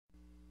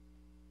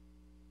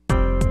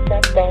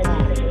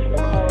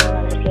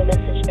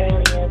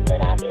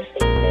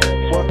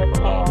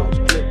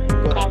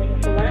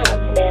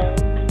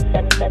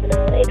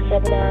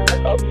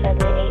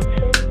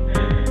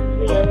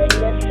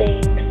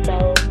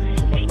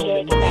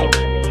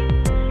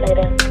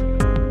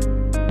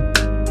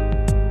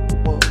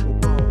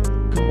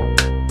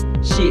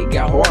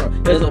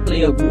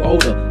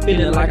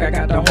Feeling like I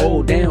got the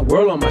whole damn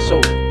world on my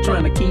shoulder.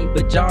 Trying to keep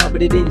a job,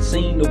 but it didn't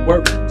seem to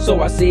work.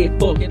 So I said,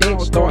 fuck it, I'll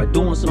start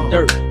doing some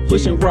dirt.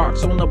 Pushing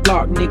rocks on the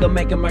block, nigga,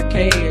 making my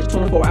cash.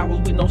 24 hours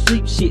with no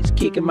sleep, shit's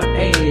kicking my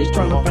ass.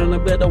 Trying to find a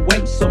better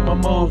way so my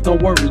moms don't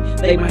worry.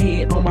 Lay my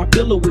head on my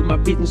pillow with my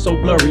vision so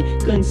blurry.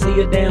 Couldn't see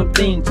a damn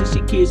thing till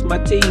she kissed my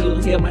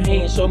tears. Held my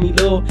hand, showed me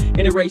love, and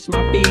erased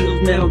my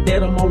feels. Now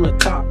that I'm on the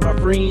top, my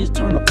friends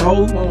turn to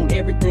foes. On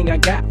everything I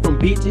got, from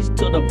bitches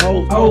to the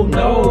bows. Oh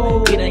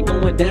no, it ain't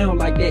going down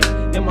like that.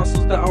 And my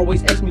sister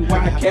always asks me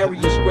why I carry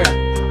a scrap.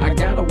 I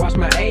gotta watch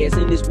my ass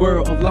in this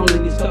world of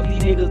loneliness. Fuck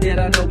these niggas that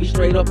I know be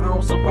straight up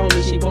on some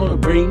phony shit. Wanna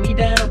bring me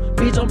down,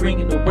 bitch, I'm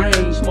bringing the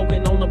rain.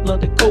 Smoking on the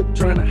blunt of coke,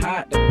 trying to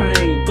hide the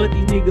pain. But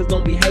these niggas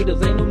gon' be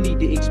haters, ain't no need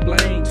to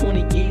explain.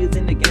 20 years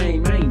in the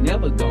game, I ain't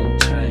never gon'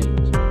 change.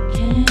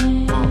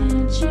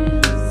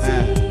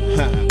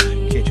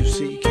 Can't you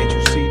see? Can't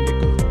you see,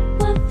 nigga?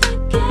 What the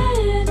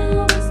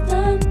ghetto has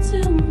done to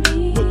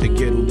me? What the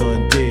ghetto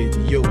done did to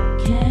you?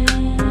 Can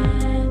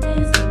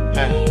this be?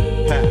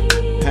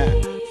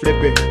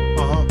 Flip it,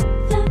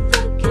 That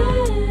the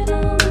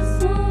ghetto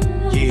is all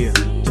I yeah,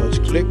 see. touch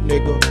click,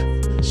 nigga.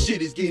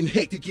 Shit is getting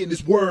hectic in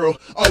this world.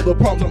 All the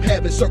problems I'm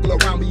having circle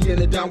around me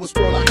in a downward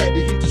swirl. I had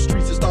to hit the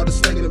streets and started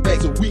slinging them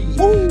bags of weed.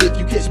 If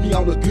you catch me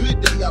on a good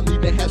day, I'll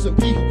even have some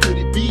pee. Who could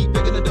it be?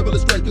 Thinking the devil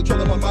is straight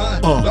controlling my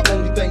mind. The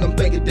only thing I'm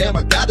thinking, damn,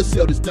 I gotta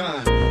sell this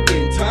dime.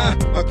 In time,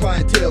 my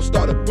clientele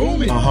started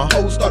booming.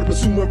 Hoes started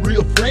pursuing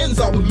real friends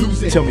I was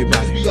losing. Tell me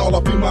about it. Be all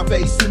up in my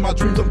face. In my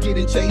dreams, I'm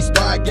getting chased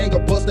by a gang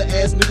of buster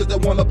ass niggas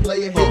that wanna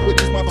play a hate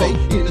with my fate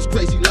in this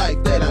crazy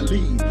life that I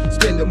lead.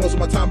 Spending most of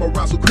my time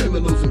around some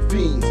criminals and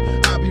fiends.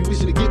 I be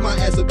wishing to get my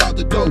ass about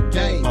the dope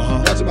game.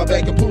 Watching my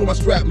back and pulling my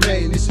strap,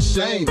 man, it's a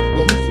shame.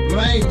 But who's to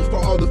blame for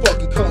all the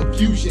fucking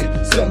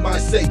confusion? Some might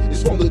say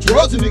it's from the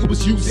drugs a nigga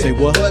was using. Say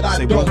what? But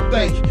I don't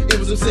think it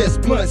was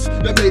obsessed blunts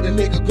that made a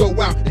nigga go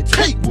out and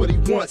take what he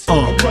wants.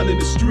 I'm running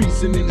the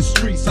streets, and in the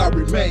streets I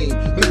remain.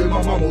 Maybe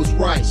my mama was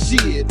right,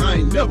 shit, I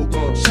ain't never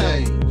gonna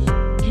change.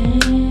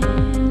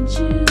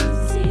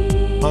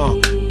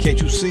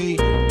 Can't you see?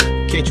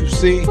 Can't you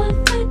see?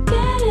 What the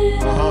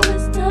ghetto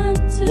has done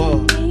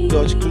to me?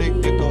 Dutch click,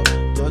 nigga.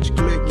 Dutch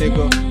click,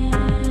 nigga.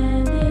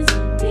 Can this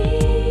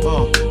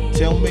be?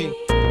 Tell me.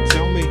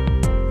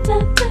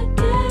 That the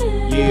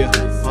ghetto Yeah,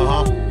 is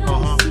all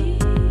I see.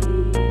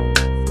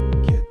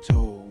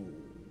 Ghetto.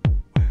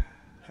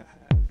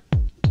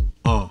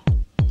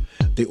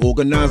 They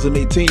organizing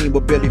their team,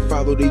 but barely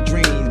follow their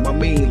dreams. My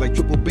mean, like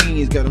triple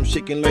beans, got them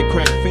shaking like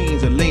crack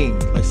fiends and lean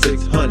like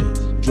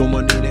 600s. Draw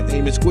money and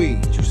aim and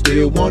squeeze. You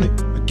still want it?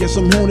 I guess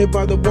I'm haunted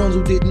by the ones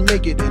who didn't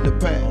make it in the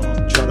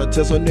past. Try to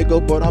test a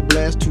nigga, but I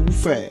blast too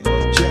fast.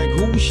 Jack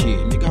who shit,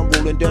 nigga, I'm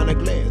rolling down the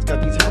glass.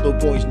 Got these hollow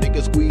boys,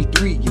 nigga, squeeze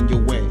 3 in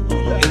your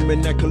ass.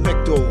 Aiming at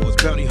collectors,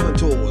 bounty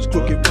hunters,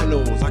 crooked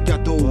runners. I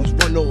got those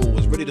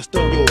runners ready to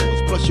stun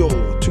yours. Plus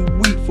you're too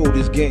weak for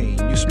this game.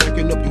 You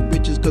smacking up your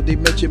bitches cause they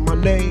mention my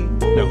name.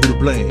 Now who to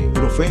blame?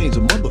 Little fangs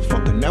a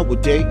motherfucker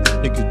nowadays.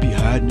 Niggas be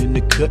hiding in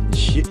the cut and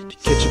shit to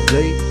catch a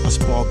blade. I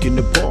spark in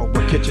the park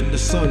by catching the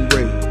sun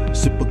ray.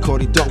 Sip a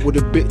Cardi dark with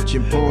a bitch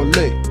and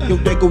parlay. Yo,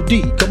 that go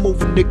D, come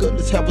over nigga,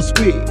 let's have a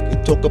swig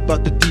and talk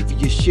about the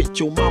devious shit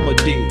your mama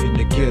did in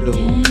the ghetto.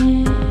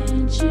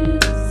 Can't you